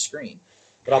seen me on a screen.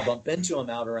 But I'll bump into them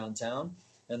out around town,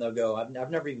 and they'll go, I've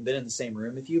never even been in the same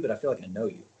room with you, but I feel like I know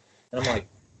you. And I'm like,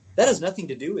 that has nothing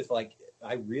to do with, like,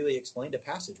 I really explained a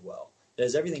passage well. It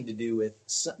has everything to do with,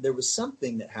 there was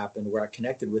something that happened where I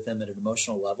connected with them at an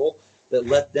emotional level that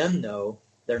let them know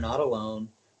they're not alone.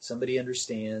 Somebody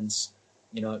understands.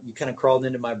 You know, you kind of crawled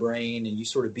into my brain and you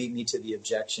sort of beat me to the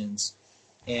objections.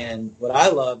 And what I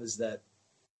love is that,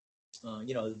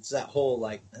 it's that whole,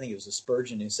 like, I think it was a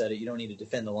Spurgeon who said it, you don't need to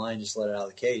defend the lion, just let it out of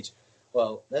the cage.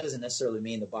 Well, that doesn't necessarily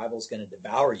mean the Bible's going to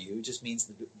devour you. It just means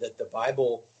that the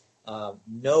Bible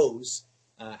knows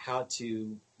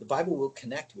the Bible will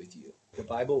connect with you. The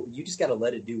Bible, you just got to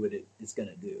let it do what it's going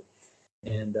to do.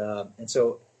 And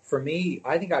so for me,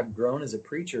 I think I've grown as a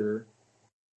preacher.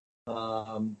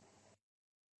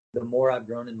 The more I've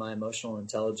grown in my emotional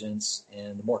intelligence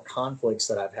and the more conflicts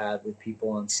that I've had with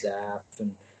people on staff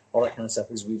and all that kind of stuff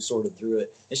as we've sorted through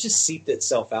it, it's just seeped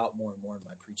itself out more and more in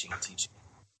my preaching and teaching.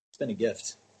 It's been a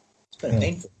gift. It's been a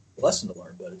painful lesson to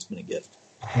learn, but it's been a gift.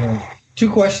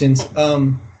 Two questions.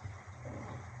 Well,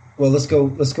 let's go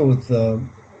with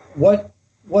what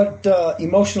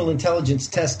emotional intelligence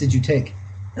test did you take?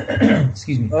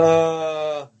 Excuse me.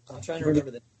 I'm trying to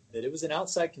remember it was an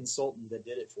outside consultant that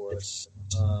did it for us.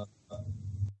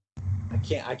 I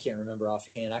can't remember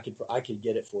offhand. I could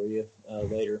get it for you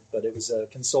later, but it was a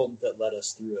consultant that led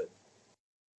us through it.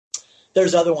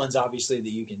 There's other ones obviously that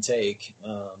you can take.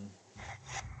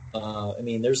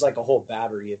 There's like a whole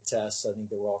battery of tests I think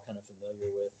that we're all kind of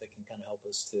familiar with that can kind of help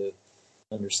us to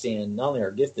understand not only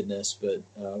our giftedness but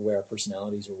where our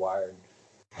personalities are wired.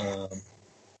 But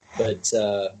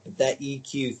that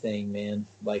EQ thing, man,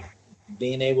 like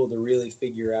being able to really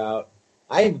figure out,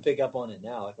 I even pick up on it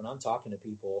now. Like when I'm talking to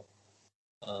people,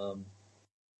 I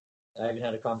even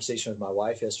had a conversation with my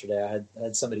wife yesterday. I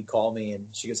had somebody call me and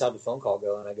she goes, how'd the phone call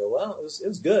go? And I go, well, it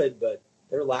was good, but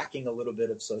they're lacking a little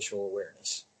bit of social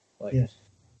awareness. Like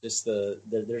just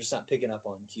they're just not picking up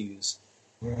on cues.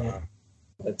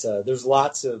 But there's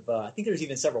lots of, I think there's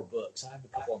even several books. I have a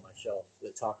couple on my shelf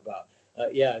that talk about,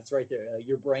 it's right there.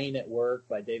 Your Brain at Work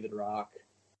by David Rock.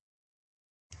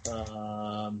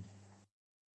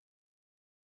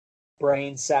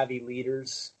 Brain Savvy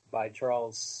Leaders by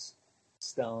Charles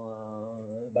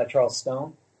Stone.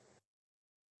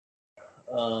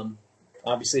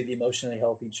 Obviously, The Emotionally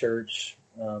Healthy Church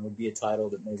would be a title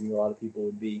that maybe a lot of people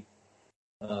would be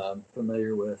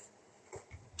familiar with.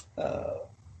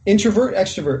 Introvert,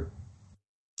 extrovert?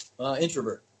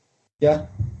 Introvert. Yeah?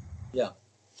 Yeah.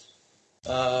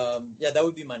 That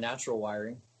would be my natural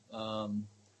wiring.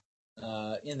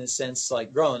 In the sense,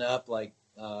 like growing up, like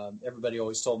everybody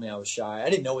always told me I was shy. I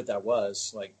didn't know what that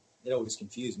was. Like it always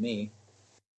confused me.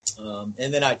 And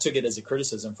then I took it as a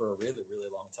criticism for a really, really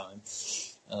long time.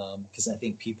 Because I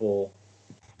think people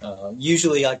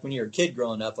usually, like when you're a kid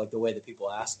growing up, like the way that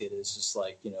people ask it is just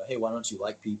like, hey, why don't you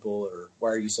like people? Or why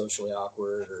are you socially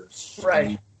awkward? Or,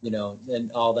 right.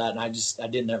 And all that. And I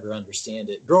didn't ever understand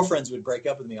it. Girlfriends would break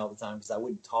up with me all the time because I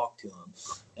wouldn't talk to them.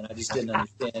 And I just didn't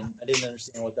understand. I didn't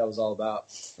understand what that was all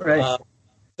about. Right.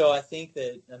 So I think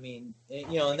that,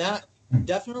 and that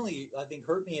definitely, I think,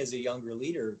 hurt me as a younger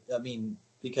leader.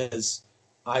 Because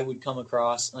I would come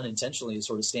across unintentionally as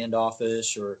sort of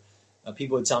standoffish, or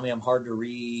people would tell me I'm hard to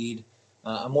read.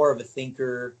 I'm more of a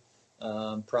thinker,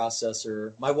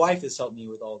 processor. My wife has helped me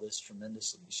with all this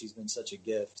tremendously. She's been such a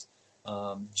gift.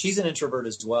 She's an introvert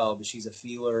as well, but she's a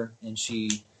feeler, and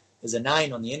she is a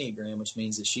 9 on the Enneagram, which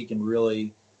means that she can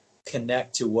really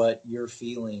connect to what you're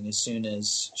feeling as soon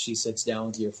as she sits down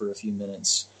with you for a few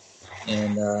minutes.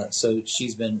 And so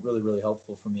she's been really, really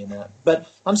helpful for me in that.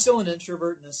 But I'm still an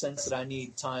introvert in the sense that I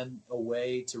need time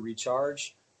away to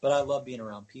recharge, but I love being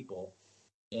around people.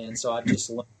 And so I've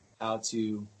just learned how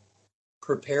to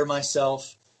prepare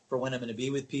myself for when I'm going to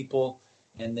be with people.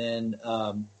 And then,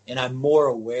 and I'm more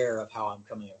aware of how I'm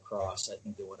coming across, I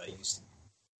think, than what I used to.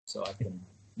 So I can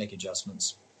make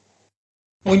adjustments.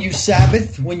 When you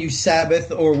Sabbath,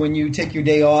 or when you take your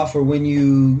day off, or when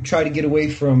you try to get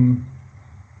away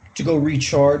to go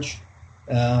recharge,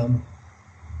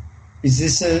 is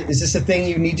this a thing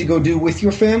you need to go do with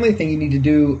your family? A thing you need to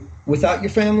do without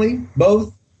your family?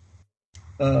 Both?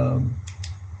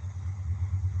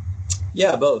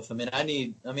 Yeah, both. I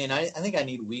think I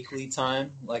need weekly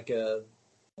time, like a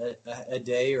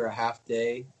day or a half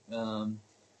day,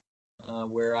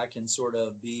 where I can sort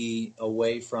of be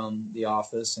away from the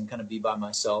office and kind of be by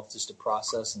myself just to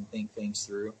process and think things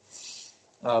through.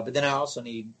 But then I also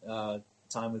need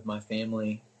time with my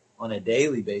family on a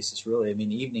daily basis, really. I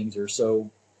mean, evenings are so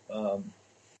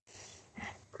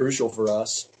crucial for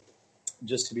us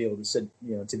just to be able to sit,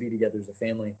 to be together as a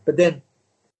family. But then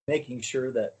making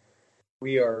sure that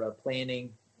we are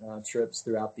planning trips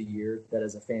throughout the year, that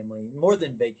as a family, more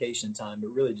than vacation time, but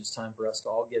really just time for us to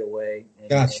all get away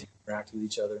and, and interact with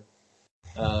each other.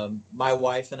 My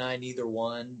wife and I, neither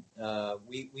one,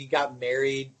 we got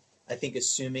married, I think,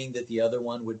 assuming that the other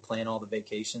one would plan all the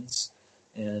vacations,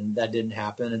 and that didn't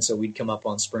happen. And so we'd come up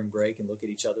on spring break and look at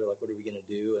each other like, what are we going to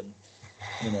do? And,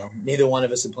 neither one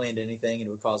of us had planned anything, and it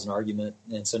would cause an argument.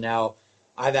 And so now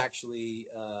I've actually,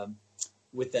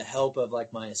 with the help of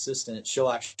like my assistant, she'll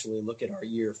actually look at our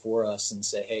year for us and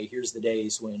say, hey, here's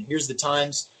the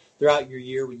times throughout your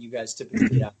year when you guys typically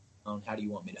get out on, how do you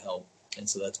want me to help? And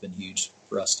so that's been huge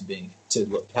for us to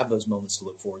have those moments to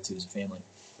look forward to as a family.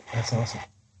 That's awesome.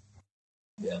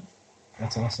 Yeah.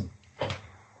 That's awesome.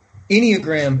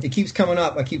 Enneagram, it keeps coming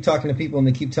up. I keep talking to people and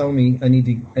they keep telling me I need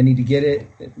to get it,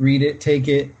 read it, take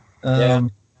it,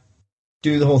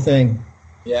 do the whole thing.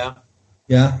 Yeah.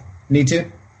 Yeah. Need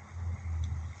to?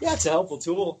 Yeah, it's a helpful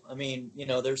tool. I mean,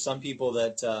 there's some people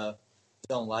that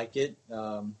don't like it,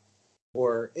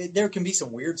 there can be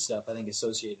some weird stuff, I think,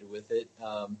 associated with it.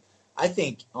 I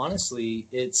think, honestly,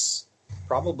 it's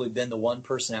probably been the one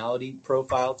personality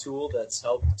profile tool that's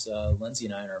helped Lindsay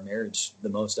and I in our marriage the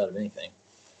most out of anything.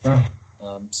 Huh.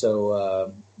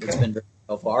 So it's been very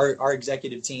helpful. Our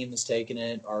executive team has taken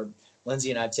it. Lindsay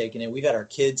and I have taken it. We've had our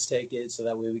kids take it, so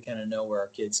that way we kind of know where our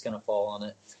kids kind of fall on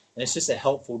it. And it's just a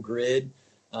helpful grid.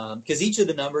 Because each of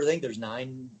the numbers, I think there's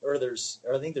 9 numbers,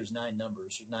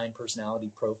 9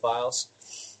 personality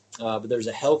profiles. But there's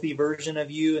a healthy version of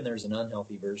you and there's an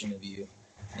unhealthy version of you.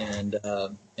 And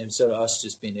so to us,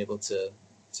 just being able to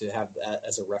have that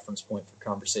as a reference point for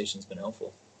conversation has been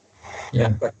helpful.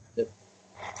 Yeah.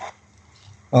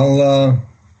 I'll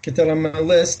get that on my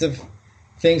list of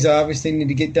things I obviously need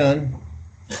to get done.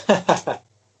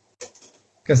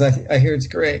 Because I hear it's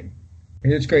great.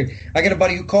 It's great. I got a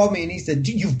buddy who called me and he said,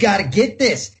 you've got to get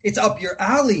this. It's up your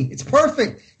alley. It's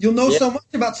perfect. You'll know so much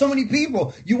about so many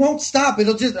people. You won't stop. And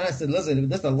I said, listen,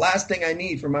 that's the last thing I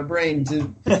need for my brain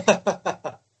to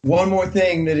one more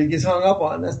thing that it gets hung up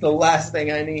on. That's the last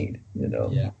thing I need,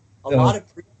 Yeah. A lot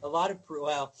of,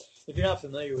 well, if you're not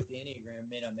familiar with the Enneagram, it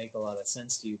may not make a lot of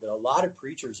sense to you, but a lot of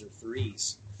preachers are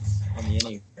 3s on the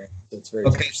Enneagram. So it's very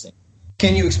interesting.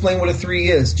 Can you explain what a 3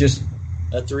 is? Just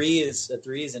A 3 is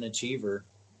an achiever.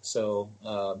 So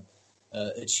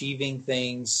achieving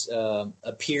things,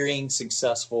 appearing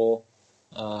successful,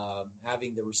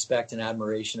 having the respect and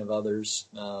admiration of others.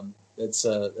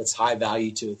 It's high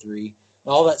value to a 3.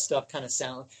 And all that stuff kind of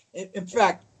sounds. In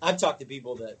fact, I've talked to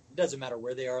people that it doesn't matter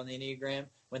where they are on the Enneagram.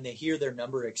 When they hear their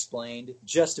number explained,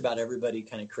 just about everybody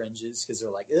kind of cringes because they're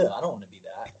like, "Ugh, I don't want to be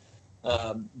that."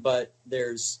 But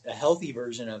there's a healthy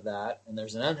version of that, and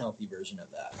there's an unhealthy version of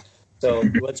that. So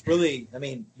what's really,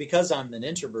 because I'm an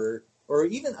introvert, or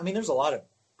even, there's a lot of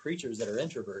preachers that are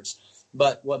introverts,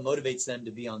 but what motivates them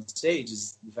to be on stage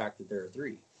is the fact that they're a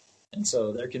 3. And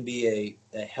so there can be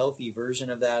a healthy version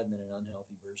of that and then an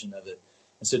unhealthy version of it.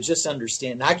 And so just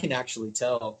understand, and I can actually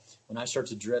tell when I start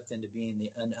to drift into being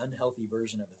an unhealthy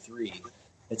version of a 3,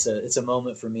 it's a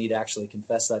moment for me to actually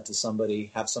confess that to somebody,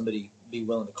 have somebody be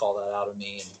willing to call that out of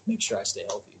me and make sure I stay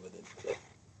healthy with it. But,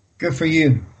 good for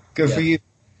you. Good for you.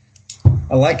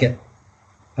 I like it.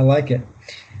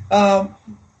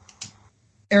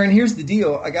 Aaron, here's the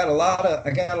deal. I got a lot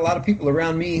of people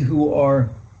around me who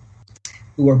are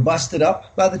busted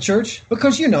up by the church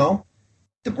because the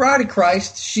bride of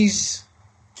Christ, she's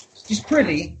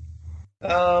pretty,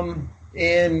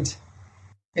 and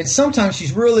sometimes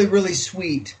she's really, really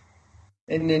sweet,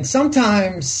 and then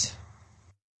sometimes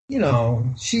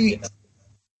she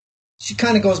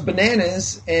kind of goes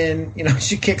bananas, and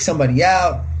she kicks somebody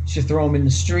out. She throw them in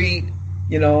the street.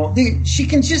 She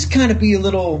can just kind of be a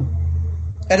little,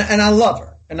 and I love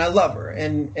her, and I love her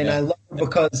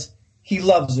because he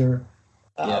loves her.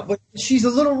 But she's a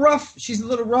little rough. She's a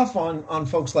little rough on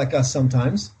folks like us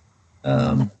sometimes.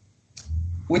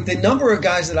 With the number of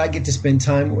guys that I get to spend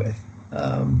time with,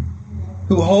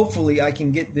 who hopefully I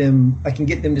can get them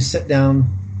to sit down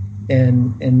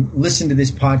and listen to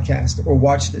this podcast or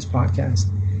watch this podcast.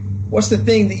 What's the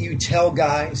thing that you tell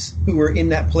guys who are in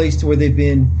that place to where they've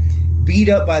been beat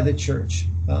up by the church,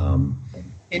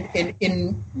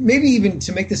 in maybe even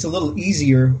to make this a little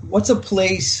easier, what's a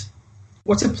place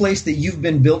that you've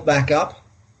been built back up?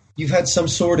 You've had some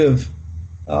sort of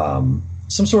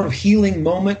healing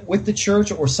moment with the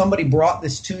church, or somebody brought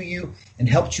this to you and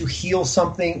helped you heal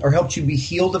something, or helped you be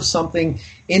healed of something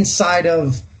inside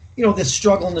of, this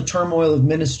struggle and the turmoil of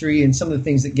ministry and some of the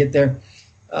things that get there,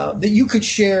 that you could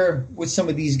share with some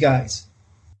of these guys.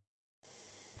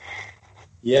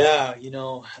 Yeah,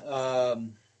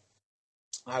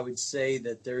 I would say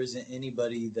that there isn't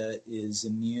anybody that is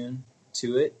immune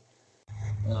to it.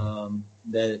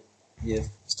 That if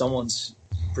someone's,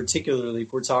 particularly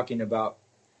if we're talking about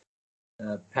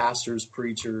pastors,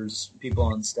 preachers, people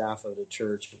on staff of the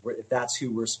church, if that's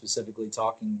who we're specifically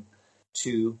talking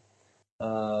to,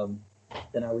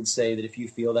 then I would say that if you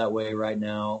feel that way right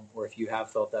now, or if you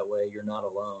have felt that way, you're not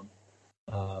alone.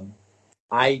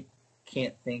 I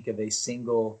can't think of a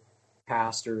single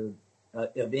pastor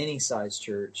of any size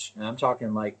church, and I'm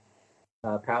talking like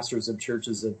pastors of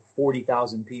churches of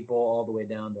 40,000 people all the way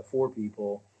down to 4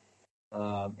 people,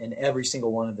 and every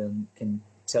single one of them can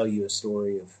tell you a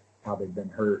story of how they've been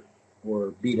hurt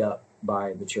or beat up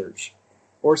by the church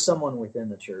or someone within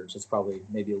the church. It's probably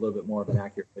maybe a little bit more of an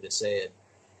accurate way to say it.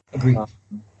 Agreed.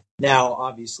 Now,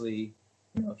 obviously,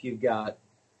 if you've got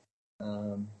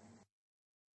an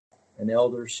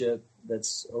eldership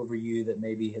that's over you that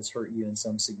maybe has hurt you in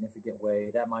some significant way,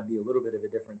 that might be a little bit of a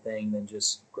different thing than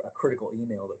just a critical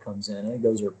email that comes in. I think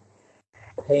those are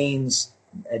pains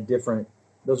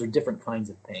those are different kinds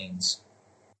of pains.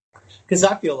 Because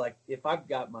I feel like if I've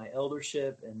got my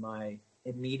eldership and my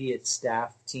immediate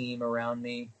staff team around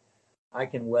me, I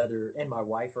can weather, and my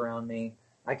wife around me,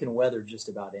 I can weather just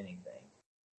about anything.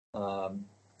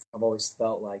 I've always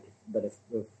felt like, but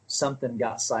if something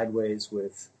got sideways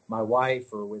with my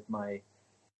wife or with my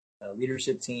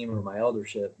leadership team or my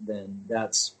eldership, then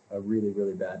that's a really,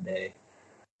 really bad day.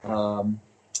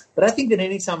 But I think that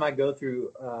anytime I go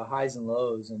through highs and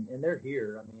lows, and they're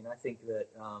here, I think that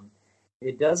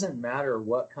it doesn't matter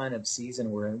what kind of season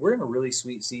we're in. We're in a really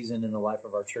sweet season in the life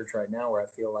of our church right now where I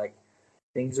feel like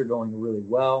things are going really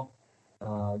well.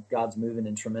 God's moving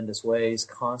in tremendous ways.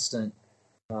 Constant,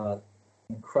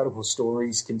 incredible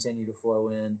stories continue to flow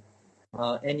in.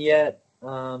 And yet,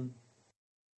 I'm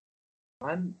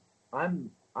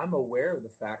aware of the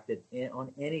fact that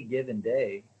on any given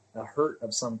day, a hurt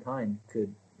of some kind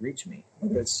could reach me,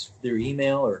 whether it's through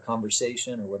email or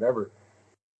conversation or whatever.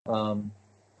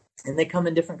 And they come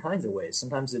in different kinds of ways.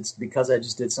 Sometimes it's because I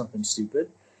just did something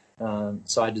stupid,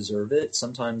 so I deserve it.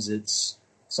 Sometimes it's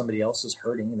somebody else is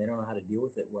hurting and they don't know how to deal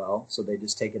with it well, so they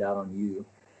just take it out on you.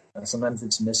 Sometimes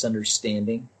it's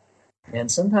misunderstanding.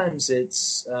 And sometimes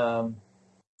it's, I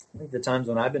think the times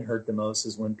when I've been hurt the most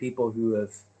is when people who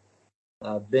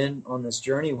have been on this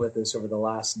journey with us over the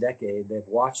last decade, they've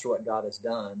watched what God has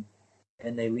done,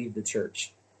 and they leave the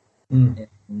church. And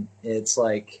it's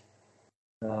like,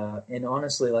 and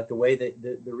honestly, like the way that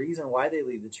the reason why they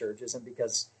leave the church isn't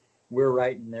because we're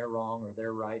right and they're wrong, or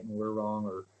they're right and we're wrong,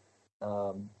 or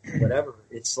whatever.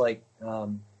 It's like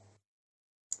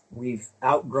we've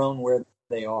outgrown where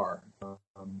they are,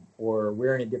 or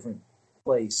we're in a different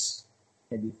place,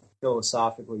 maybe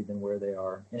philosophically, than where they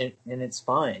are, and it's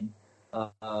fine.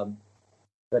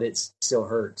 But it still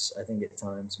hurts, I think, at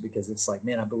times, because it's like,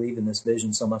 man, I believe in this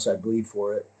vision so much, I bleed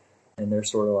for it. And they're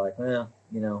sort of like, well,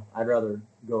 I'd rather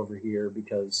go over here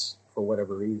because for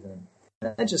whatever reason.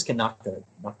 And that just can knock the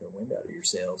wind out of your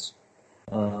sails.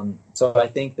 So I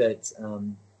think that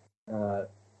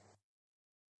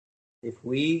if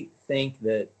we think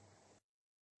that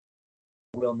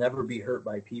we'll never be hurt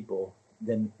by people,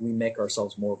 then we make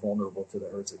ourselves more vulnerable to the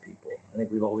hurts of people. I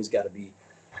think we've always got to be.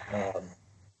 I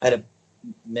had a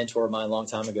mentor of mine a long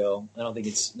time ago. I don't think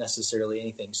it's necessarily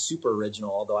anything super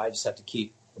original, although I just have to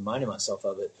keep reminding myself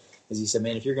of it. Is he said,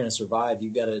 man, if you're going to survive,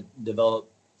 you've got to develop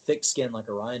thick skin like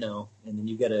a rhino, and then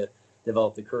you've got to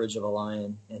develop the courage of a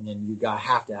lion, and then you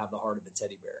have to have the heart of a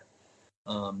teddy bear.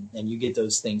 And you get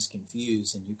those things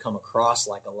confused, and you come across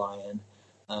like a lion,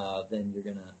 then you're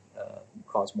going to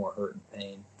cause more hurt and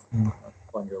pain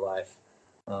on your life.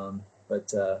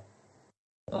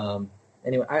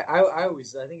 Anyway,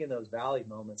 I think in those valley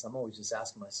moments, I'm always just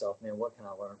asking myself, man, what can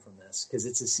I learn from this? Because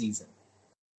it's a season.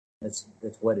 That's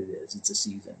what it is. It's a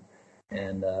season.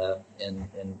 And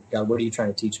God, what are you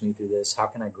trying to teach me through this? How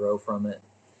can I grow from it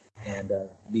and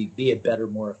be a better,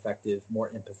 more effective,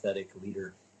 more empathetic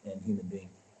leader and human being?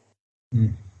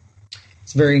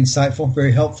 It's very insightful,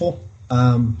 very helpful.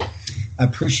 I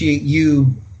appreciate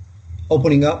you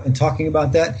opening up and talking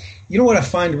about that. You know what I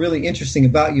find really interesting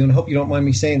about you, and I hope you don't mind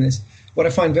me saying this, what I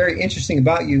find very interesting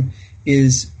about you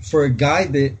is for a guy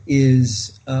that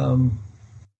is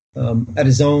at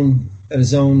his own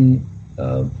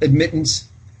admittance,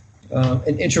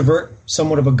 an introvert,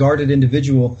 somewhat of a guarded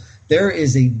individual. There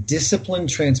is a disciplined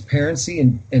transparency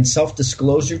and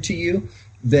self-disclosure to you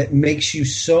that makes you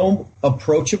so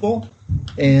approachable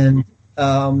and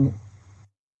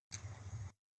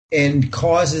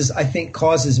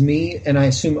causes me, and I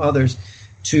assume others,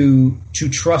 to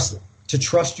trust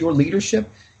your leadership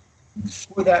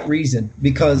for that reason,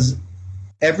 because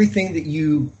everything that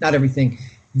not everything,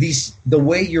 the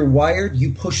way you're wired,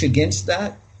 you push against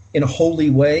that in a holy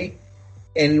way.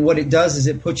 And what it does is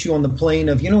it puts you on the plane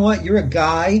of, you know what, you're a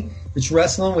guy that's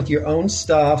wrestling with your own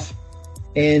stuff,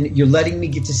 and you're letting me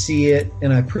get to see it,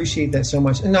 and I appreciate that so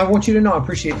much. And I want you to know I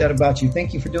appreciate that about you.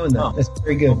 Thank you for doing that. That's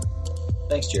very good.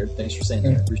 Thanks, Jared. Thanks for saying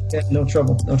that. Yeah, no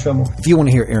trouble. If you want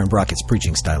to hear Aaron Brockett's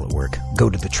preaching style at work, go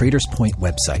to the Traders Point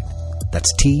website.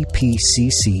 That's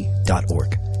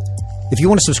tpcc.org. If you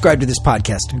want to subscribe to this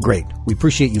podcast, great. We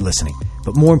appreciate you listening.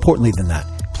 But more importantly than that,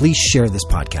 please share this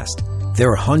podcast.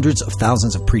 There are hundreds of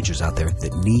thousands of preachers out there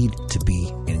that need to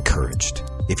be encouraged.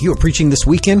 If you are preaching this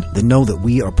weekend, then know that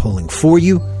we are pulling for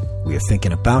you. We are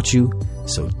thinking about you.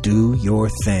 So do your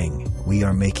thing. We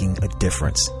are making a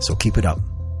difference. So keep it up.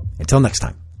 Until next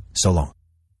time, so long.